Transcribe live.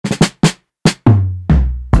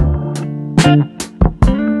Hey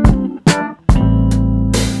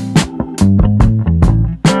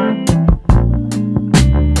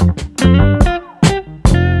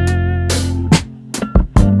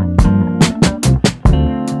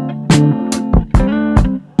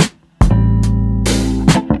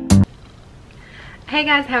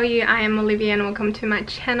guys, how are you? I am Olivia and welcome to my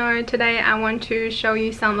channel. Today I want to show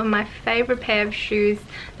you some of my favorite pair of shoes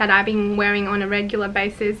that I've been wearing on a regular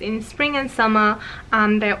basis in spring and summer.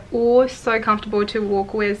 They're all so comfortable to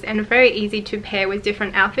walk with and very easy to pair with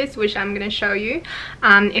different outfits, which I'm going to show you.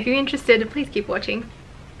 If you're interested, please keep watching.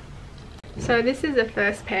 So this is the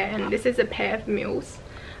first pair, and this is a pair of mules.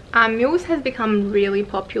 Mules has become really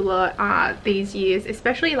popular these years,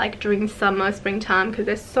 especially like during summer, springtime, because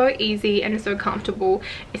they're so easy and so comfortable,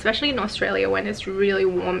 especially in Australia when it's really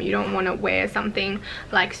warm. You don't want to wear something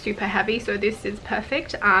like super heavy, so this is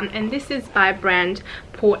perfect. And this is by brand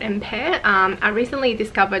Porte Paire. I recently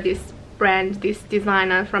discovered this brand, this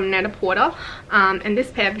designer from Net-a-Porter, and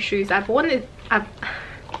this pair of shoes, I've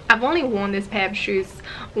only worn this pair of shoes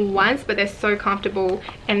once, but they're so comfortable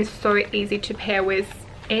and so easy to pair with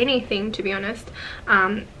anything, to be honest,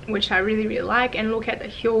 which I really like. And look at the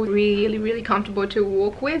heel, really comfortable to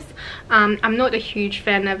walk with. I'm not a huge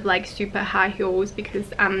fan of like super high heels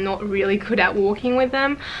because I'm not really good at walking with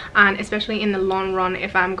them, and especially in the long run,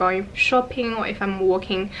 if I'm going shopping or if I'm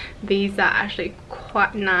walking, these are actually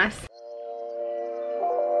quite nice.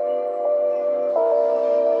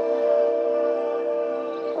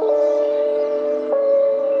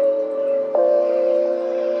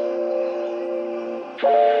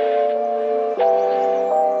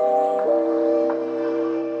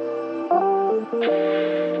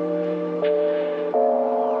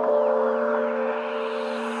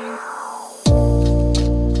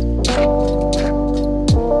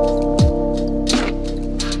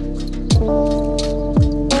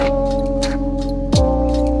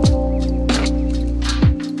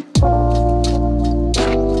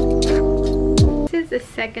 The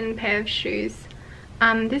second pair of shoes.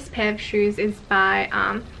 This pair of shoes is by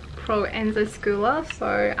Proenza Schouler.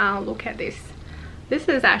 So look at this. This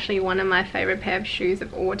is actually one of my favorite pair of shoes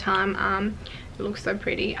of all time. It looks so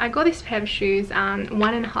pretty. I got this pair of shoes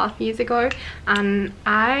 1.5 years ago.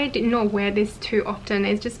 I did not wear this too often.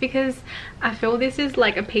 It's just because I feel this is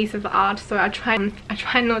like a piece of art, so I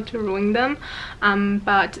try not to ruin them.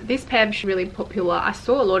 But this pair of shoes is really popular. I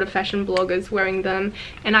saw a lot of fashion bloggers wearing them,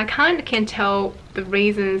 and I kind of can tell the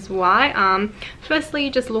reasons why. Firstly,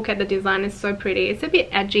 just look at the design. It's so pretty. It's a bit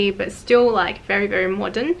edgy but still like very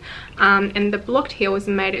modern, and the blocked heels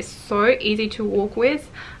made it so easy to walk with,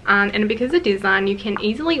 and because of the design, you can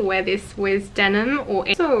easily wear this with denim or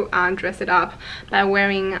also dress it up by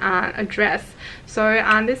wearing a dress. So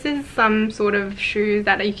this is some sort of shoes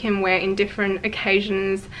that you can wear in different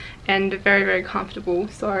occasions and very comfortable.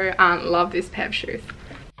 So love this pair of shoes.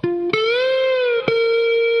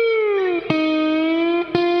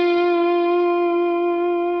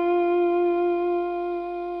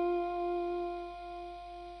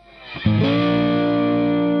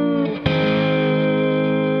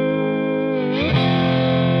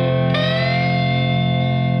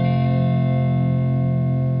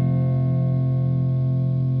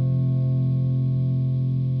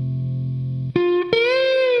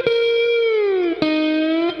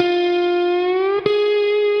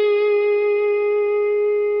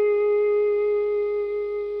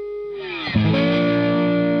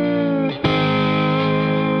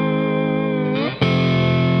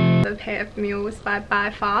 Pair of mules by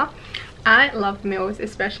Far. I love mules,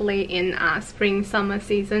 especially in spring summer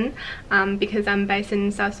season, because I'm based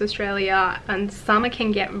in South Australia and summer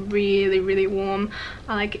can get really warm,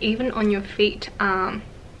 like even on your feet,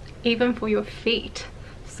 even for your feet.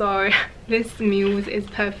 So this mules is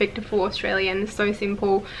perfect for Australia and so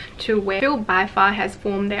simple to wear. I feel by Far has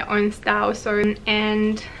formed their own style. So,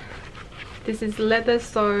 and this is leather,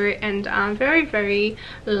 so, and very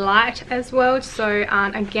light as well. So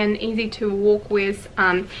again, easy to walk with,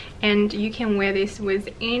 and you can wear this with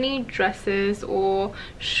any dresses or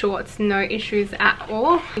shorts, no issues at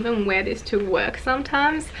all. Even wear this to work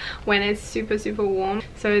sometimes when it's super warm.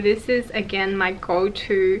 So this is again my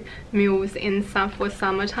go-to mules for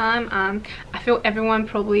summertime. I feel everyone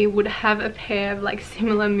probably would have a pair of like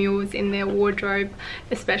similar mules in their wardrobe,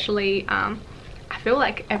 especially I feel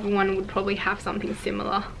like everyone would probably have something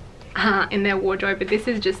similar in their wardrobe, but this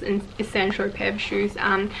is just an essential pair of shoes.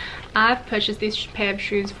 I've purchased this pair of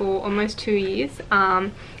shoes for almost 2 years,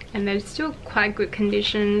 and they're still quite good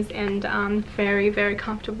conditions and very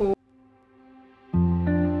comfortable.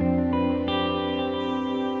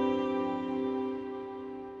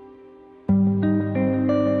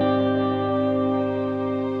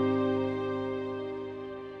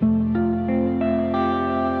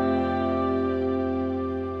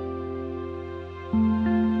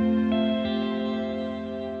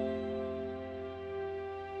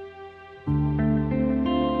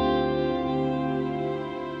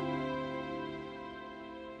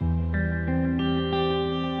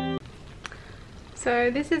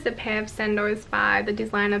 So this is a pair of sandals by the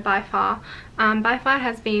designer By Far. By Far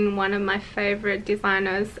has been one of my favorite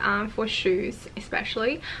designers for shoes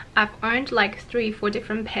especially. I've owned like 3-4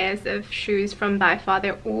 different pairs of shoes from By Far.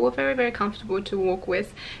 They're all very comfortable to walk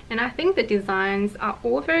with, and I think the designs are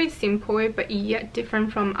all very simple but yet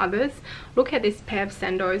different from others. Look at this pair of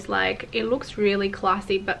sandals, like it looks really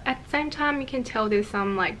classy, but at the same time you can tell there's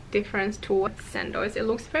some like difference towards sandals. It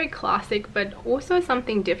looks very classic but also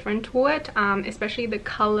something different to it, especially the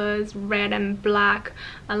colors, red and black.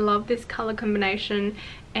 I love this color combination.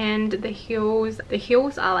 And the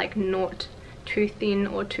heels are like not too thin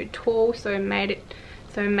or too tall, so it made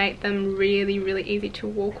them really easy to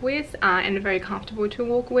walk with and very comfortable to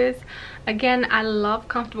walk with. Again, I love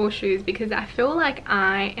comfortable shoes because I feel like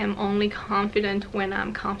I am only confident when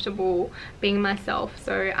I'm comfortable being myself.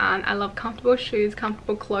 So I love comfortable shoes,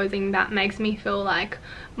 comfortable clothing that makes me feel like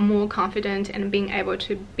more confident and being able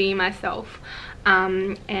to be myself.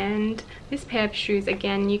 And this pair of shoes,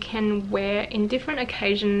 again, you can wear in different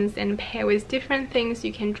occasions and pair with different things.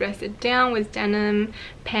 You can dress it down with denim,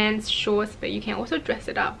 pants, shorts, but you can also dress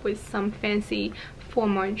it up with some fancy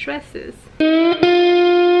formal dresses.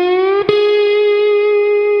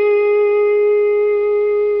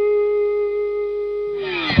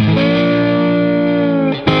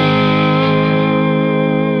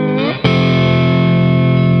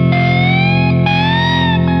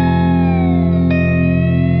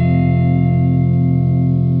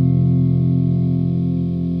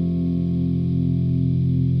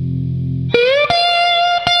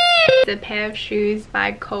 A pair of shoes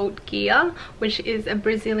by Gaia, which is a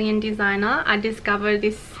Brazilian designer. I discovered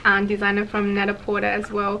this designer from Net-a-Porter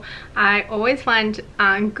as well. I always find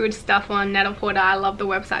good stuff on Net-a-Porter. I love the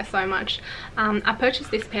website so much. I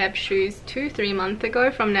purchased this pair of shoes 2-3 months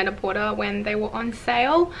ago from Net-a-Porter when they were on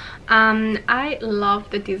sale. I love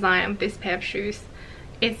the design of this pair of shoes.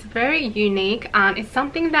 It's very unique. It's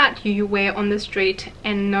something that you wear on the street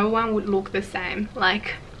and no one would look the same.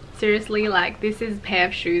 Like, seriously, like this is a pair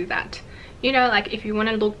of shoes that, you know, like if you want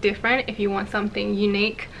to look different, if you want something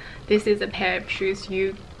unique, this is a pair of shoes.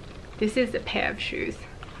 This is a pair of shoes.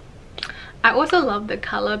 I also love the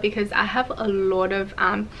color because I have a lot of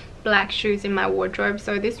black shoes in my wardrobe,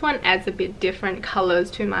 so this one adds a bit different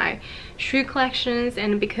colors to my shoe collections,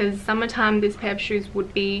 and because summertime this pair of shoes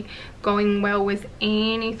would be going well with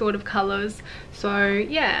any sort of colors. So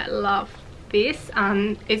yeah, love this.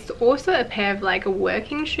 It's also a pair of like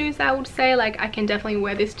working shoes, I would say. Like I can definitely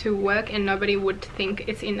wear this to work and nobody would think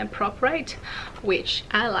it's inappropriate, which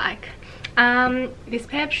I like. This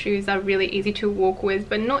pair of shoes are really easy to walk with,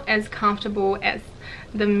 but not as comfortable as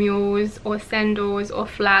the mules or sandals or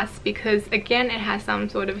flats, because again it has some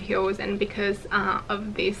sort of heels, and because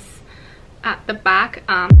of this at the back.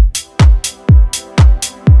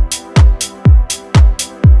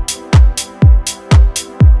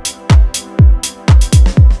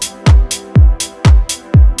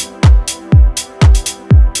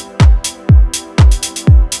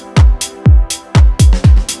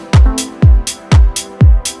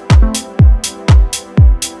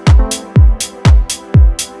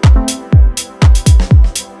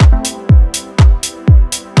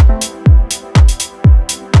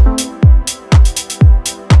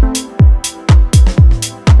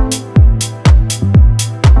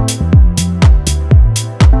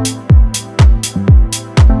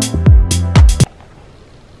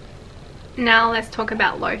 Now let's talk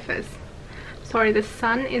about loafers. Sorry, the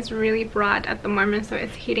sun is really bright at the moment, so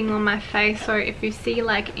it's hitting on my face. So if you see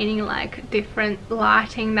like any like different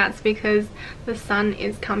lighting, that's because the sun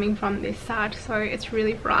is coming from this side, so it's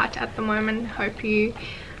really bright at the moment. Hope you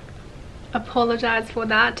apologize for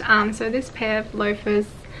that. So this pair of loafers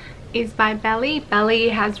is by Bally. Bally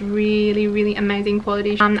has really amazing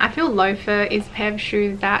quality. I feel loafer is a pair of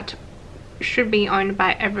shoes that should be owned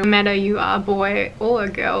by everyone, no matter you are a boy or a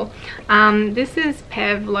girl. This is a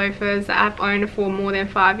pair of loafers that I've owned for more than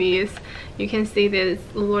 5 years. You can see there's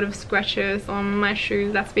a lot of scratches on my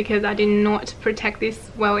shoes. That's because I did not protect this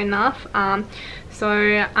well enough. But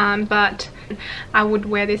I would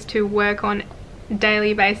wear this to work on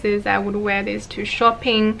daily basis. I would wear this to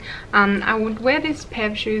shopping. I would wear this pair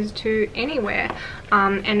of shoes to anywhere.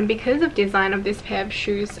 And because of design of this pair of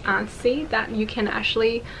shoes, see that you can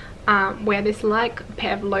actually wear this like a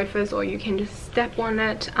pair of loafers, or you can just step on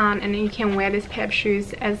it, and then you can wear this pair of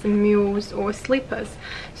shoes as mules or slippers.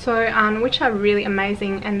 So which are really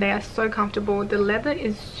amazing, and they are so comfortable. The leather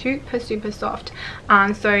is super soft,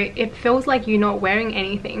 so it feels like you're not wearing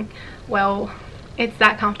anything. Well, it's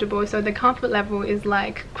that comfortable. So the comfort level is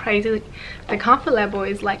like crazy. The comfort level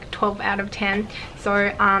is like 12 out of 10.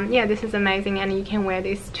 So yeah, this is amazing, and you can wear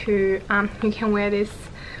this to you can wear this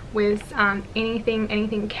with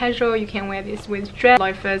anything casual. You can wear this with dress,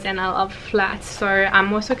 loafers, and I love flats. So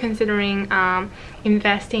I'm also considering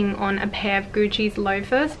investing on a pair of Gucci's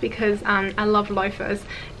loafers, because I love loafers,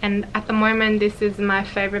 and at the moment this is my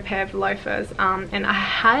favorite pair of loafers, and I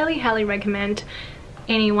highly recommend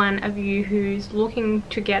any one of you who's looking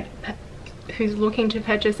to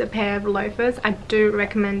purchase a pair of loafers. I do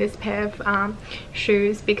recommend this pair of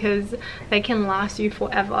shoes, because they can last you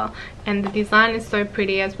forever, and the design is so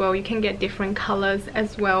pretty as well. You can get different colors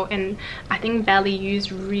as well, and I think Bally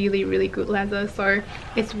used really good leather, so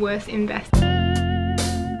it's worth investing.